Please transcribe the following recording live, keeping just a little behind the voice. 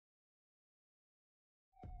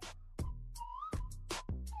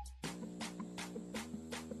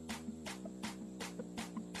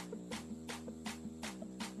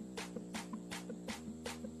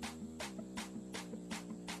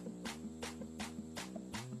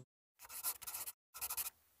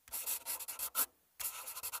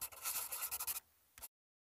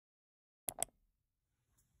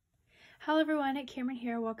Hello everyone, Cameron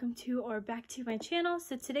here. Welcome to or back to my channel.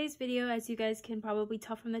 So today's video, as you guys can probably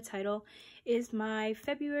tell from the title, is my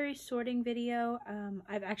February sorting video. I'm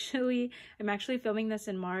actually filming this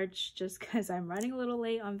in March just because I'm running a little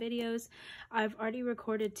late on videos. I've already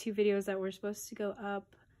recorded 2 videos that were supposed to go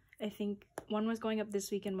up. I think one was going up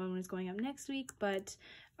this week and one was going up next week, but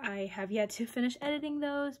I have yet to finish editing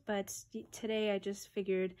those. But today I just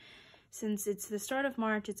figured, since it's the start of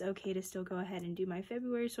March, it's okay to still go ahead and do my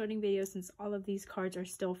February sorting video since all of these cards are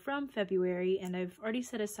still from February, and I've already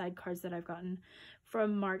set aside cards that I've gotten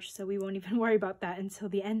from March, so we won't even worry about that until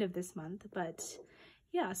the end of this month. But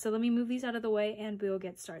yeah, so let me move these out of the way and we'll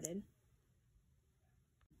get started.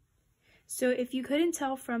 So if you couldn't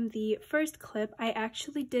tell from the first clip, I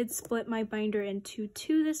actually did split my binder into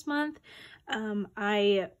 2 this month.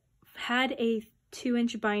 I had a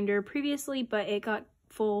 2-inch binder previously, but it got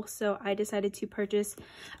full, so I decided to purchase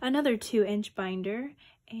another 2-inch binder.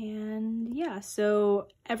 And yeah, so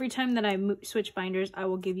every time that I switch binders, I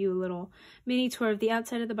will give you a little mini tour of the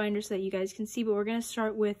outside of the binder so that you guys can see, but we're going to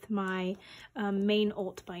start with my main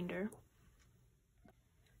ult binder.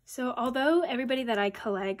 So although everybody that I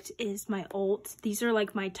collect is my ults, these are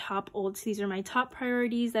like my top ults. These are my top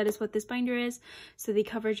priorities. That is what this binder is. So the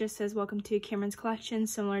cover just says welcome to Cameron's collection,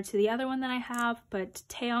 similar to the other one that I have, but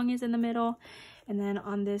taeyong is in the middle. And then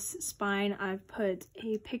on this spine, I've put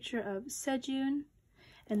a picture of sejun,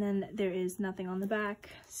 and then there is nothing on the back.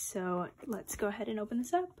 So let's go ahead and open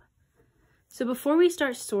this up. So before we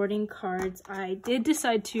start sorting cards, I did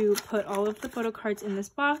decide to put all of the photo cards in this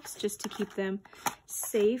box just to keep them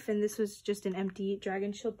safe. And this was just an empty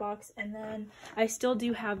dragon shield box. And then I still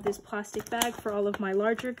do have this plastic bag for all of my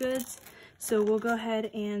larger goods. So we'll go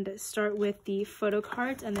ahead and start with the photo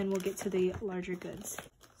cards, and then we'll get to the larger goods.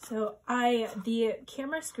 So the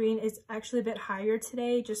camera screen is actually a bit higher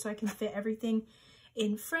today just so I can fit everything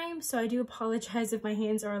in frame. So I do apologize if my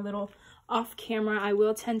hands are a little off camera. I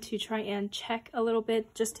will tend to try and check a little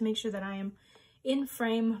bit just to make sure that I am in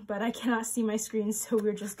frame, but I cannot see my screen, so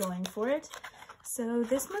we're just going for it. So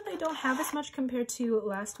this month I don't have as much compared to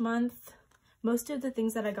last month. Most of the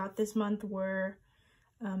things that I got this month were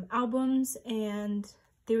albums, and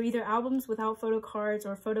they were either albums without photo cards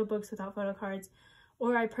or photo books without photo cards.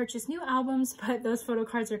 Or I purchased new albums, but those photo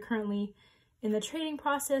cards are currently in the trading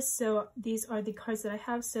process. So these are the cards that I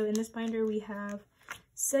have. So in this binder, we have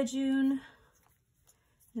sejun,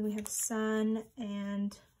 then we have sun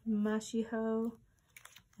and mashiho,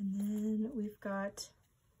 and then we've got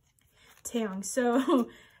taeyong. So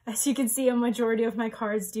as you can see, a majority of my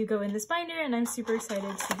cards do go in this binder, and I'm super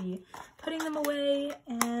excited to be putting them away.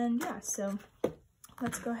 And yeah, so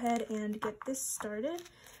let's go ahead and get this started.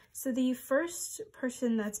 So the first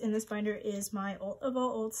person that's in this binder is my ult of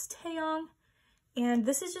all ults, taeyong. And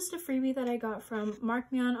this is just a freebie that I got from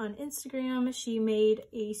Markmyeon on Instagram. She made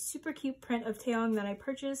a super cute print of taeyong that I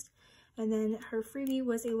purchased. And then her freebie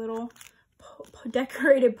was a little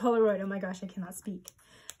decorated Polaroid. Oh my gosh, I cannot speak.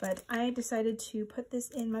 But I decided to put this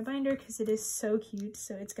in my binder because it is so cute.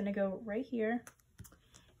 So it's going to go right here.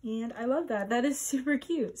 And I love that. That is super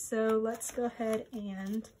cute. So let's go ahead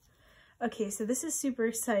and... Okay, so this is super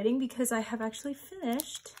exciting because I have actually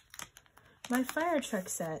finished my fire truck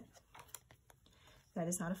set. That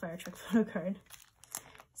is not a fire truck photo card.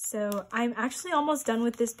 So I'm actually almost done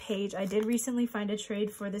with this page. I did recently find a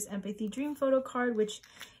trade for this Empathy Dream photo card, which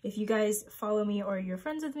if you guys follow me or you're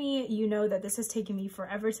friends with me, you know that this has taken me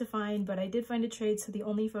forever to find, but I did find a trade. So the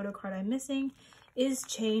only photo card I'm missing is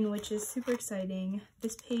Chain, which is super exciting.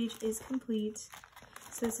 This page is complete.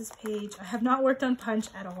 So this is page, I have not worked on Punch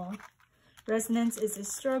at all. Resonance is a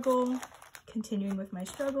struggle, continuing with my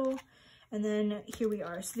struggle, and then here we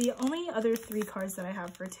are. So the only other 3 cards that I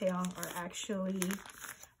have for taeyong are actually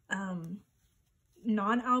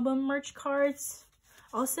non-album merch cards.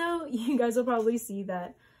 Also, you guys will probably see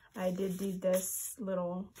that I did do this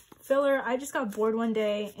little filler. I just got bored one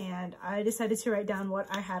day and I decided to write down what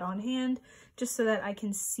I had on hand just so that I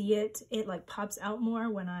can see it. It like pops out more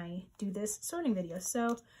when I do this sorting video.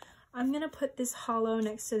 So I'm going to put this holo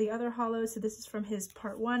next to the other holo. So this is from his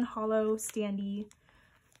part 1 holo standee.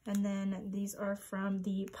 And then these are from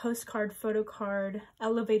the postcard photo card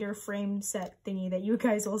elevator frame set thingy that you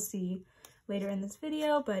guys will see later in this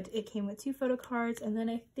video. But it came with 2 photo cards. And then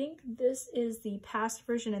I think this is the past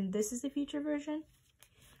version and this is the future version.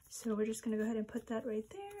 So we're just going to go ahead and put that right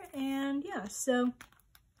there. And yeah, so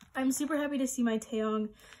I'm super happy to see my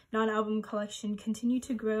taeyong non-album collection continue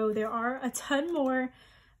to grow. There are a ton more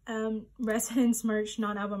Resonance merch,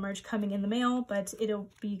 non-album merch coming in the mail, but it'll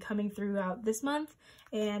be coming throughout this month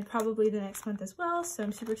and probably the next month as well, so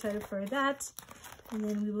I'm super excited for that. And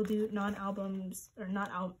then we will do non-albums, or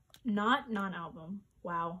not not non-album.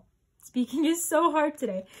 Wow. Speaking is so hard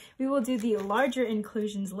today. We will do the larger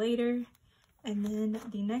inclusions later. And then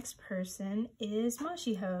the next person is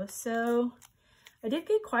Mashiho. So I did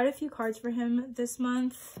get quite a few cards for him this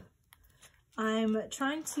month. I'm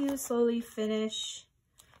trying to slowly finish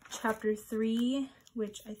chapter 3,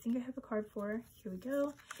 which I think I have a card for. Here we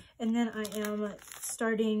go. And then I am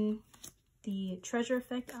starting the Treasure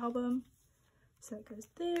Effect album. So that goes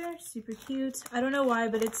there, super cute. I don't know why,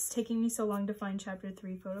 but it's taking me so long to find chapter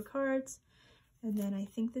 3 photo cards. And then I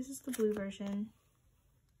think this is the blue version.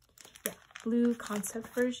 Yeah, blue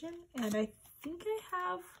concept version. And I think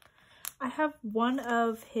I have one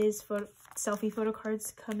of his selfie photo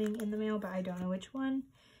cards coming in the mail, but I don't know which one.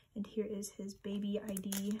 And here is his baby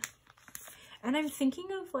ID. And I'm thinking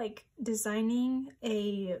of like designing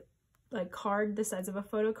a card the size of a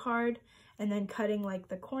photo card, and then cutting like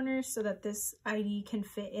the corners so that this ID can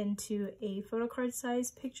fit into a photo card size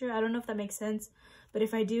picture. I don't know if that makes sense, but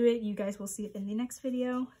if I do it, you guys will see it in the next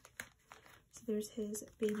video. So there's his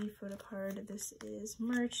baby photo card. This is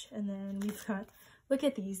merch. And then we've got, look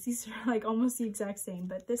at these. These are like almost the exact same,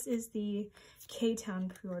 but this is the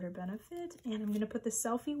K-Town pre-order benefit. And I'm gonna put the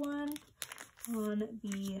selfie one on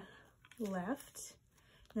the left,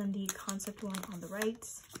 and then the concept one on the right.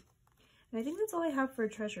 And I think that's all I have for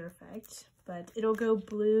Treasure Effect, but it'll go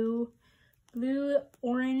blue,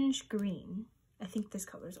 orange, green. I think this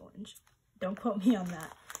color is orange. Don't quote me on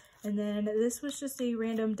that. And then this was just a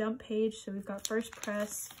random dump page. So we've got first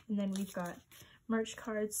press, and then we've got merch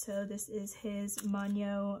cards. So this is his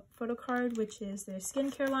Manyo photo card, which is their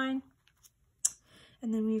skincare line.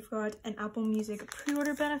 And then we've got an Apple Music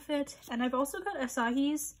pre-order benefit. And I've also got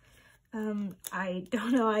Asahi's. I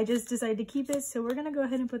don't know, I just decided to keep it. So we're gonna go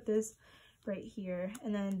ahead and put this right here,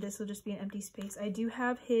 and then this will just be an empty space. I do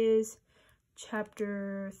have his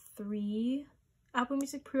chapter 3 Apple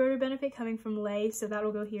Music pre-order benefit coming from Lay, so that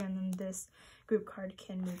will go here, and then this group card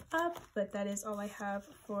can move up. But that is all I have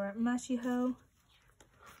for Mashiho.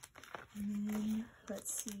 And then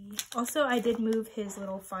let's see, also I did move his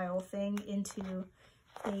little file thing into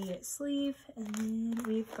a sleeve. And then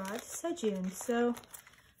we've got Sejun. So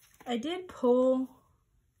I did pull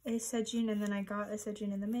a Sejun, and then I got a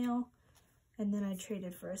Sejun in the mail. And then I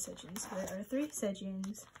traded for a Sejun. So there are 3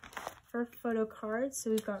 Sejuns for photo cards.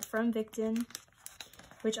 So we've got From Victon,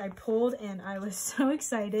 which I pulled, and I was so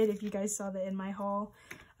excited. If you guys saw that in my haul,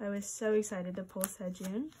 I was so excited to pull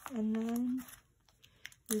Sejun. And then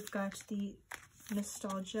we've got the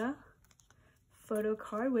Nostalgia photo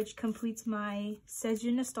card, which completes my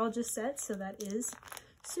Sejun Nostalgia set. So that is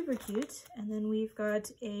super cute. And then we've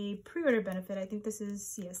got a pre-order benefit. I think this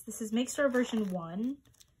is, yes, this is Make Star version 1.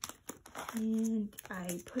 And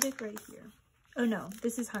I put it right here. Oh no,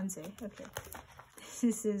 this is Hyunjae. Okay,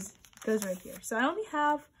 this goes right here. So I only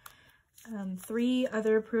have 3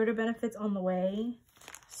 other pre-order benefits on the way.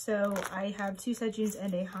 So I have 2 Sejuns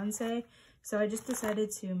and a Hyunjae. So I just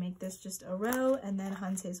decided to make this just a row, and then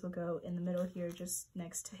Hyunjae's will go in the middle here, just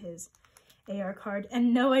next to his AR card.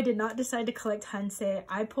 And no, I did not decide to collect Hyunjae.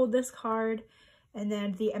 I pulled this card, and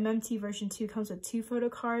then the MMT version 2 comes with 2 photo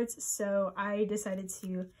cards. So I decided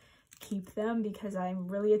to keep them because I'm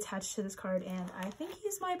really attached to this card, and I think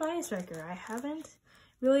he's my bias wrecker. I haven't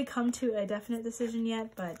really come to a definite decision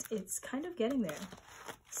yet, but it's kind of getting there.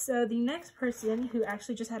 So the next person who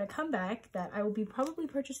actually just had a comeback that I will be probably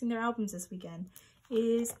purchasing their albums this weekend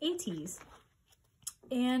is Ateez.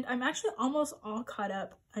 And I'm actually almost all caught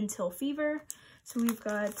up until Fever. So we've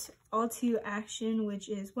got All Too Action, which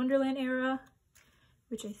is Wonderland era,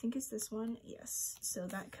 which I think is this one. Yes, so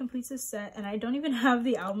that completes the set, and I don't even have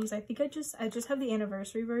the albums. I think I just have the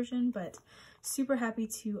anniversary version, but super happy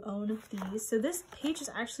to own these. So this page is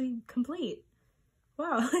actually complete.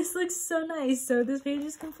 Wow, this looks so nice. So this page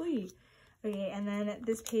is complete. Okay, and then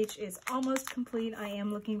this page is almost complete. I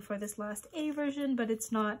am looking for this last A version, but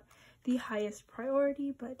it's not the highest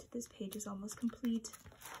priority, but this page is almost complete.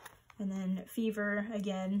 And then Fever,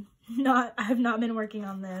 again, I have not been working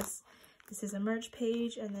on this. This is a merch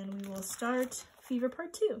page, and then we will start Fever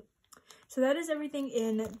Part 2. So that is everything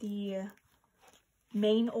in the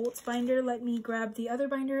main ults binder. Let me grab the other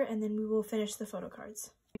binder, and then we will finish the photo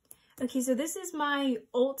cards. Okay, so this is my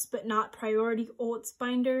ults but not priority ults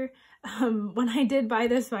binder. When I did buy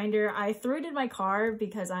this binder, I threw it in my car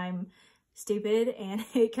because I'm stupid, and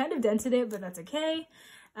it kind of dented it, but that's okay.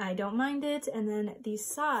 I don't mind it. And then the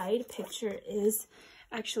side picture is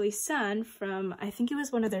actually Sun from, I think it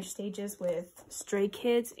was one of their stages with Stray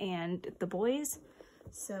Kids and the boys.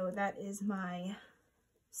 So that is my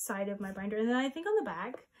side of my binder. And then I think on the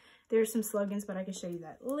back, there's some slogans, but I can show you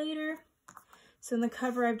that later. So in the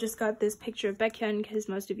cover, I've just got this picture of Baekhyun because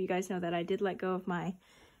most of you guys know that I did let go of my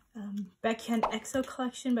Baekhyun EXO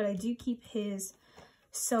collection, but I do keep his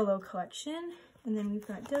solo collection. And then we've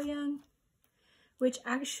got Doyoung, which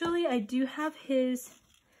actually I do have his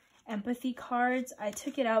empathy cards. I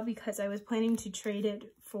took it out because I was planning to trade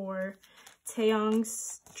it for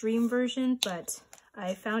Taeyong's dream version, but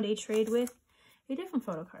I found a trade with a different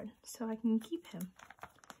photo card, so I can keep him.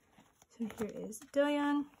 So here is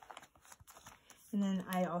Doyoung. And then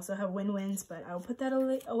I also have win-wins, but I'll put that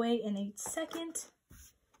away in a second.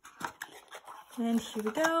 And here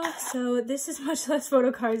we go. So this is much less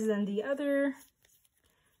photo cards than the other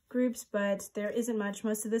groups, but there isn't much.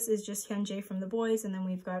 Most of this is just Hyunjae from the boys, and then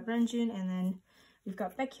we've got Renjun, and then we've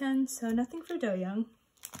got Baekhyun. So nothing for Doyoung.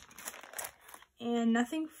 And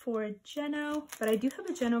nothing for Jeno, but I do have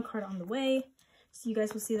a Jeno card on the way, so you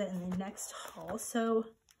guys will see that in the next haul. So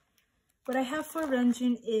what I have for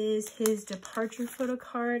Renjun is his departure photo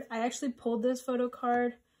card. I actually pulled this photo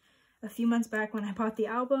card a few months back when I bought the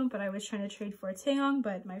album, but I was trying to trade for a taeyong,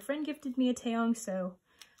 but my friend gifted me a taeyong, so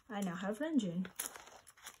I now have Renjun.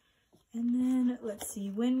 And then, let's see,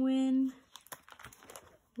 Win-Win.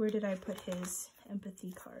 Where did I put his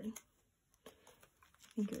empathy card?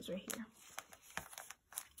 I think it was right here.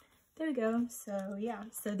 There we go. So yeah,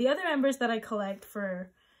 so the other members that I collect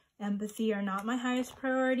for empathy are not my highest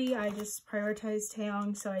priority. I just prioritized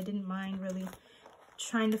taeyong, so I didn't mind really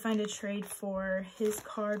trying to find a trade for his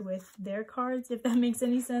card with their cards, if that makes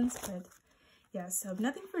any sense. But yeah, so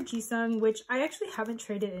nothing for Jisung, which I actually haven't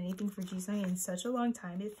traded anything for Jisung in such a long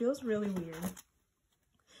time. It feels really weird.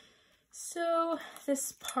 So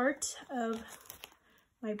this part of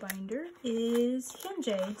my binder is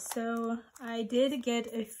Hyunjae. So I did get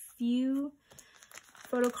a few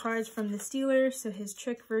photo cards from the Steelers. So his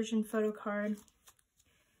trick version photo card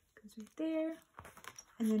goes right there.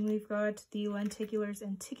 And then we've got the lenticulars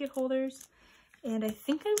and ticket holders. And I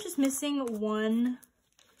think I'm just missing one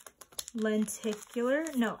lenticular.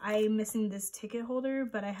 No, I'm missing this ticket holder,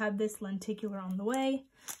 but I have this lenticular on the way.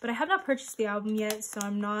 But I have not purchased the album yet, so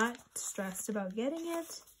I'm not stressed about getting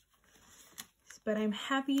it. But I'm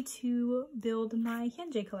happy to build my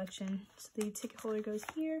Hyunjae collection. So the ticket holder goes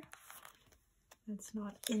here. It's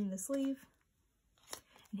not in the sleeve.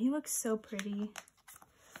 And he looks so pretty.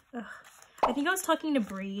 Ugh. I think I was talking to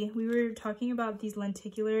Bree. We were talking about these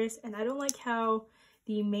lenticulars, and I don't like how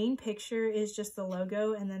the main picture is just the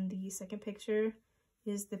logo, and then the second picture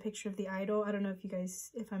is the picture of the idol. I don't know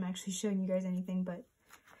if I'm actually showing you guys anything, but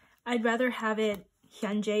I'd rather have it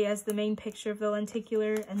Hyunjae as the main picture of the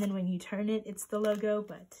lenticular, and then when you turn it, it's the logo,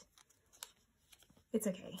 but it's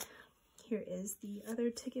okay. Here is the other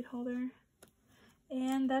ticket holder.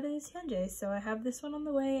 And that is Hyunjae. So I have this one on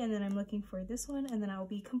the way, and then I'm looking for this one, and then I'll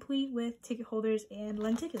be complete with ticket holders and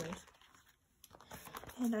lenticulars.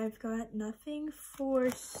 And I've got nothing for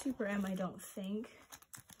Super M, I don't think.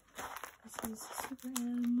 This is Super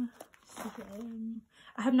M, Super M.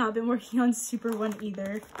 I have not been working on Super 1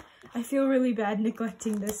 either. I feel really bad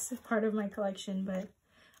neglecting this part of my collection, but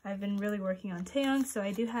I've been really working on taeyong, so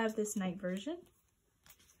I do have this night version.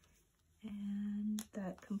 And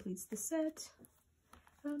that completes the set.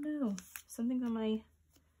 Oh no, something's on my,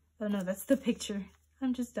 oh no, that's the picture.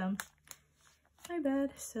 I'm just dumb. My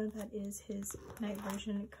bad. So that is his night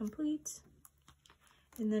version complete.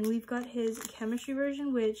 And then we've got his chemistry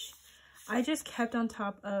version, which I just kept on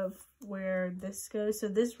top of where this goes. So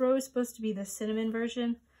this row is supposed to be the cinnamon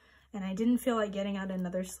version, and I didn't feel like getting out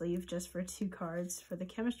another sleeve just for 2 cards for the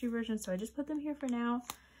chemistry version. So I just put them here for now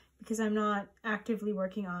because I'm not actively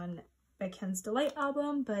working on Baekhyun's Delight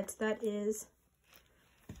album, but that is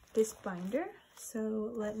this binder.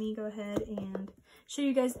 So let me go ahead and show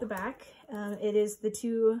you guys the back. It is the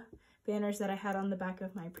 2 banners that I had on the back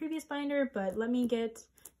of my previous binder, but let me get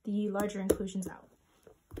the larger inclusions out.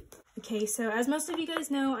 Okay, so as most of you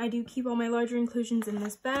guys know, I do keep all my larger inclusions in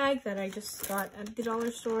this bag that I just got at the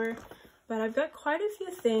dollar store, but I've got quite a few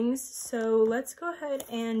things, so let's go ahead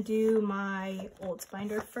and do my ults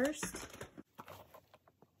binder first.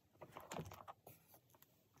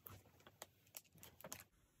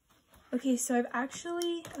 Okay, so I've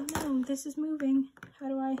actually, oh no, this is moving. How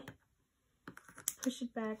do I push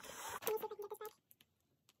it back?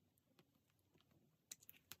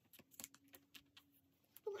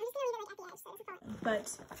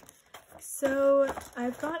 But, so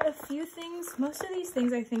I've got a few things. Most of these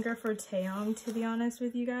things I think are for taeyong, to be honest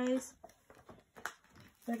with you guys.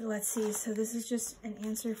 But let's see, so this is just an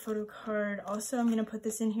answer photo card. Also, I'm going to put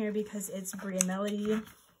this in here because it's Brie and Melody.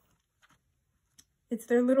 It's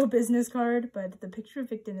their little business card, but the picture of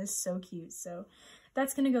Victon is so cute, so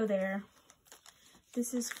that's gonna go there.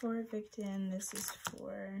 This is for Victon, this is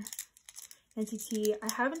for NCT.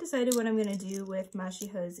 I haven't decided what I'm going to do with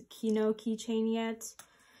Mashiho's Kino keychain yet.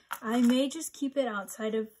 I may just keep it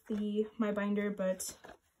outside of my binder, but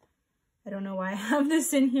I don't know why I have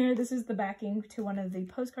this in here. This is the backing to one of the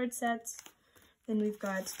postcard sets. Then we've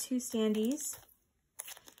got 2 standees.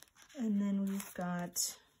 And then we've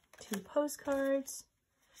got 2 postcards.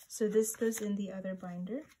 So this goes in the other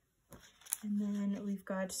binder. And then we've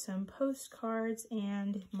got some postcards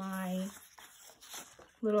and my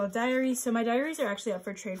little diary. So my diaries are actually up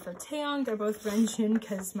for trade for taeyong. They're both renjun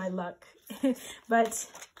because my luck. But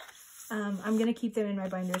I'm going to keep them in my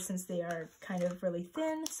binder since they are kind of really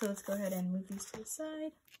thin. So let's go ahead and move these to the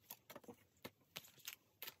side.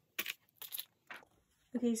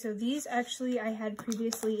 Okay, so these actually I had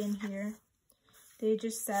previously in here. They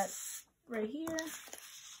just sat right here.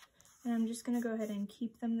 And I'm just going to go ahead and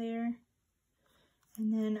keep them there.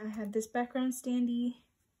 And then I have this background standee.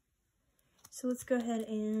 So let's go ahead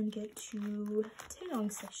and get to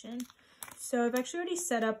taeyong section. So I've actually already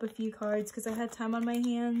set up a few cards because I had time on my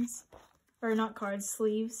hands. Or not cards,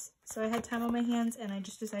 sleeves. So I had time on my hands and I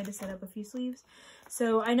just decided to set up a few sleeves.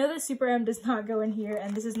 So I know that Super M does not go in here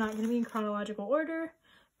and this is not going to be in chronological order.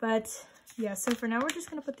 But yeah, so for now we're just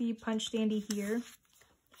going to put the punch standee here.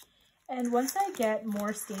 And once I get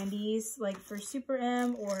more standees, like for Super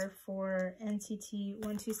M or for NCT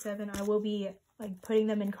 127, I will be like putting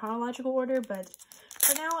them in chronological order. But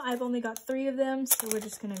for now, I've only got 3 of them, so we're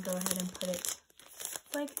just going to go ahead and put it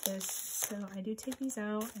like this. So I do take these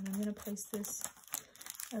out, and I'm going to place this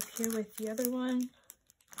up here with the other one.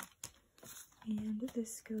 And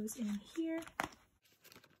this goes in here.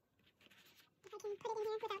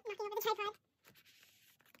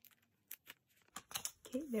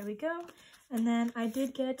 Okay, there we go. And then I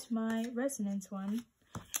did get my resonance one.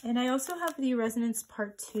 And I also have the resonance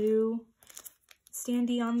part 2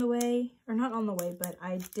 standee on the way. Or not on the way, but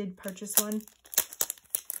I did purchase one.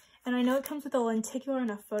 And I know it comes with a lenticular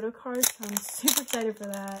and a photo card, so I'm super excited for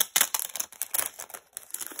that.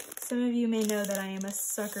 Some of you may know that I am a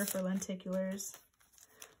sucker for lenticulars.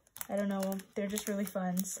 I don't know, they're just really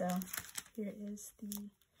fun. So here is the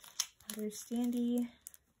other standee.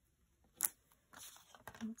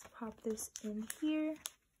 Let's pop this in here.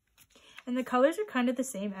 And the colors are kind of the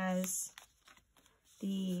same as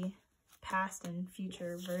the past and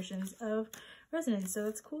future versions of Resonance, so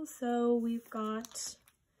that's cool. So we've got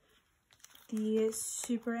the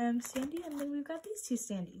Super M standee, and then we've got these 2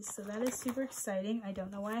 standees. So that is super exciting. I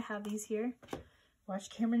don't know why I have these here. Watch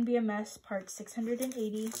Cameron Be a Mess, part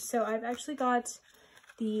 680. So I've actually got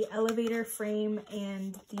the elevator frame,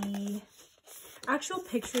 and the actual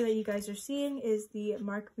picture that you guys are seeing is the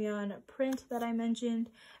Mark Myeon print that I mentioned.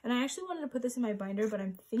 And I actually wanted to put this in my binder, but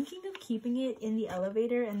I'm thinking of keeping it in the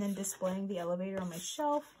elevator and then displaying the elevator on my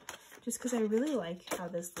shelf, just because I really like how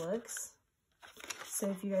this looks. So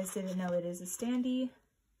if you guys didn't know, it is a standee,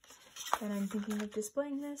 and I'm thinking of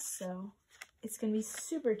displaying this, so it's going to be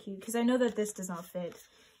super cute, because I know that this does not fit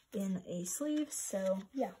in a sleeve, so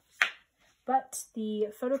yeah. But the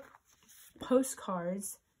photo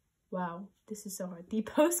postcards, wow, this is so hard. The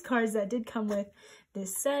postcards that did come with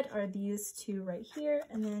this set are these 2 right here,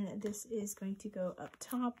 and then this is going to go up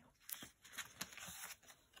top.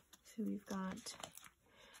 So we've got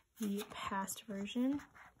the past version.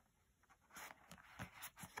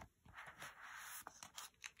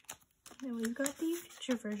 Then we've got the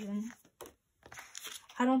future version.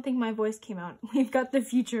 I don't think my voice came out. We've got the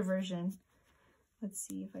future version. Let's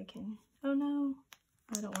see if I can. Oh no,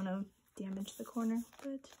 I don't want to damage the corner,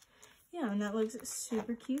 but yeah, and that looks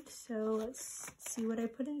super cute. So let's see what I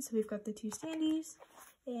put in. So we've got the 2 standees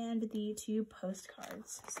and the 2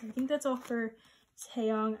 postcards. So I think that's all for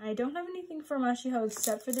taeyong. I don't have anything for mashiho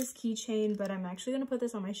except for this keychain, but I'm actually going to put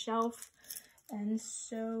this on my shelf. And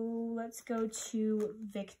so let's go to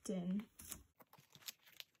Victon.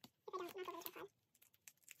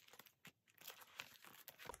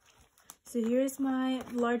 So here's my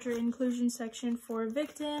larger inclusion section for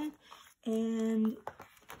Victon, and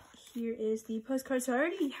here is the postcard. So I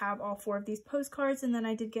already have all 4 of these postcards, and then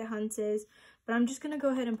I did get Hyunjae's, but I'm just going to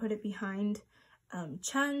go ahead and put it behind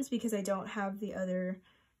Chan's because I don't have the other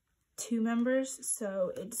 2 members,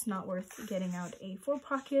 so it's not worth getting out a 4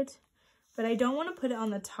 pocket. But I don't want to put it on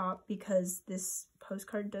the top because this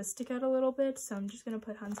postcard does stick out a little bit, so I'm just going to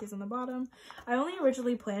put Hyunjae's on the bottom. I only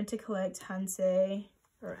originally planned to collect Hyunjae,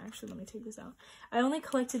 or actually let me take this out. I only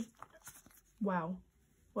collected, wow,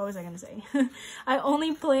 what was I going to say? I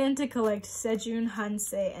only planned to collect Sejun,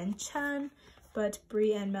 Hyunjae, and Chan, but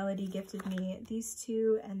Brie and Melody gifted me these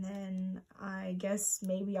 2, and then I guess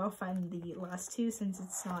maybe I'll find the last 2 since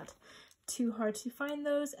it's not too hard to find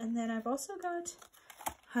those. And then I've also got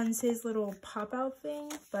Hyunjae's little pop-out thing,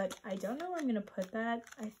 but I don't know where I'm gonna put that.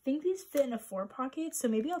 I think these fit in a 4 pocket, so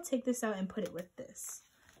maybe I'll take this out and put it with this.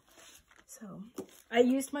 So I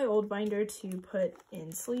used my old binder to put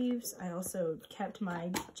in sleeves. I also kept my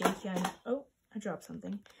Jaehyun, oh, I dropped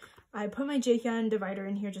something. I put my Jaehyun divider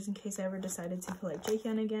in here just in case I ever decided to collect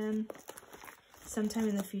Jaehyun again sometime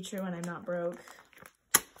in the future when I'm not broke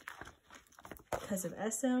because of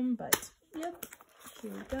SM, but yep,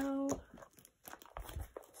 here we go.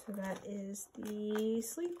 So that is the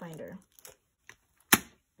sleeve binder.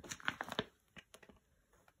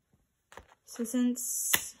 So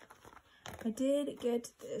since I did get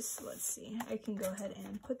this, let's see, I can go ahead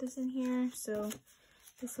and put this in here. So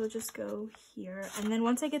this will just go here. And then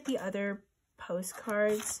once I get the other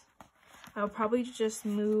postcards, I'll probably just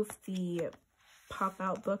move the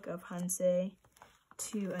pop-out book of Hyunjae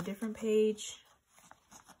to a different page.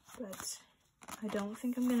 But I don't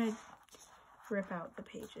think I'm gonna rip out the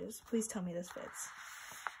pages. Please tell me this fits.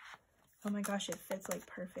 Oh my gosh, it fits like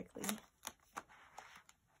perfectly.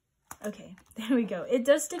 Okay, there we go. It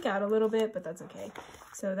does stick out a little bit, but that's okay.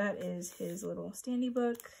 So that is his little standy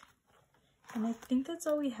book. And I think that's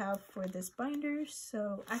all we have for this binder.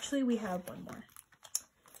 So actually we have one more.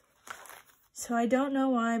 So I don't know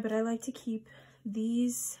why, but I like to keep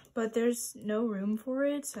these, but there's no room for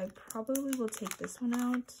it. So I probably will take this one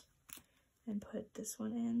out and put this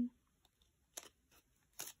one in.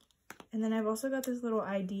 And then I've also got this little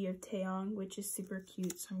ID of Taeyong, which is super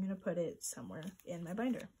cute. So I'm going to put it somewhere in my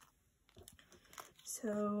binder.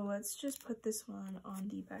 So let's just put this one on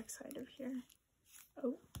the back side of here.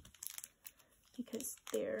 Oh, because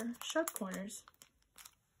they're sharp corners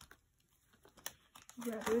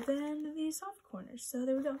rather than the soft corners. So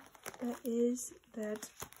there we go. That is that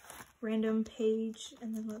random page.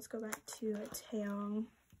 And then let's go back to a taeyong.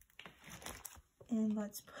 And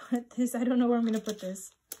let's put this, I don't know where I'm going to put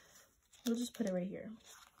this. We'll just put it right here,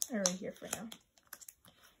 or right here for now.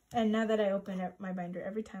 And now that I open up my binder,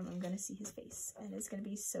 every time I'm going to see his face, and it's going to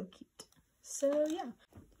be so cute. So yeah.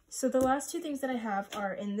 So the last two things that I have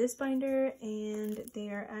are in this binder, and they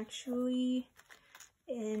are actually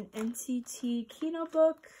an NCT Kino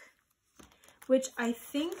book, which I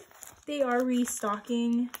think they are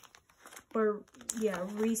restocking, or yeah,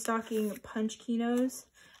 restocking Punch Kinos,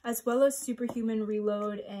 as well as Superhuman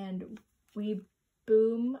Reload and We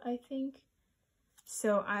Boom, I think.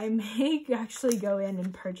 So I may actually go in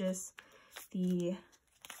and purchase the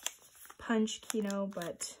Punch Kino,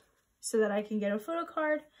 but so that I can get a photo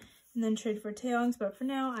card and then trade for taeyongs. But for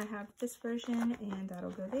now, I have this version, and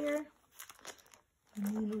that'll go there. And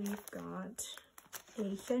then we've got a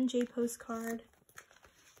Hyunjae postcard.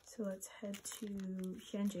 So let's head to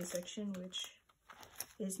Hyunjae section, which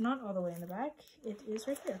is not all the way in the back. It is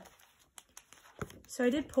right here. So I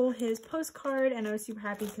did pull his postcard, and I was super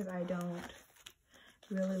happy because I don't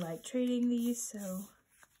really like trading these, so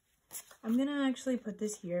I'm gonna actually put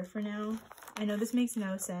this here for now. I know this makes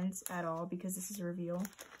no sense at all because this is a reveal.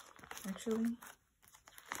 Actually,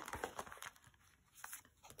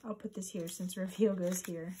 I'll put this here since reveal goes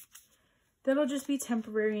here. That'll just be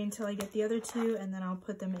temporary until I get the other two, and then I'll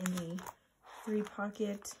put them in the 3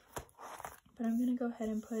 pocket. But I'm gonna go ahead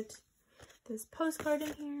and put this postcard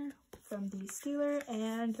in here from the Steeler,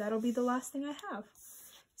 and that'll be the last thing I have.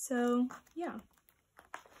 So yeah.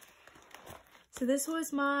 So this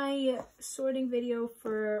was my sorting video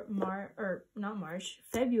for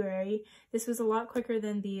February. This was a lot quicker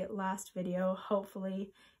than the last video,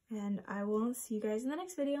 hopefully. And I will see you guys in the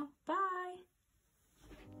next video. Bye!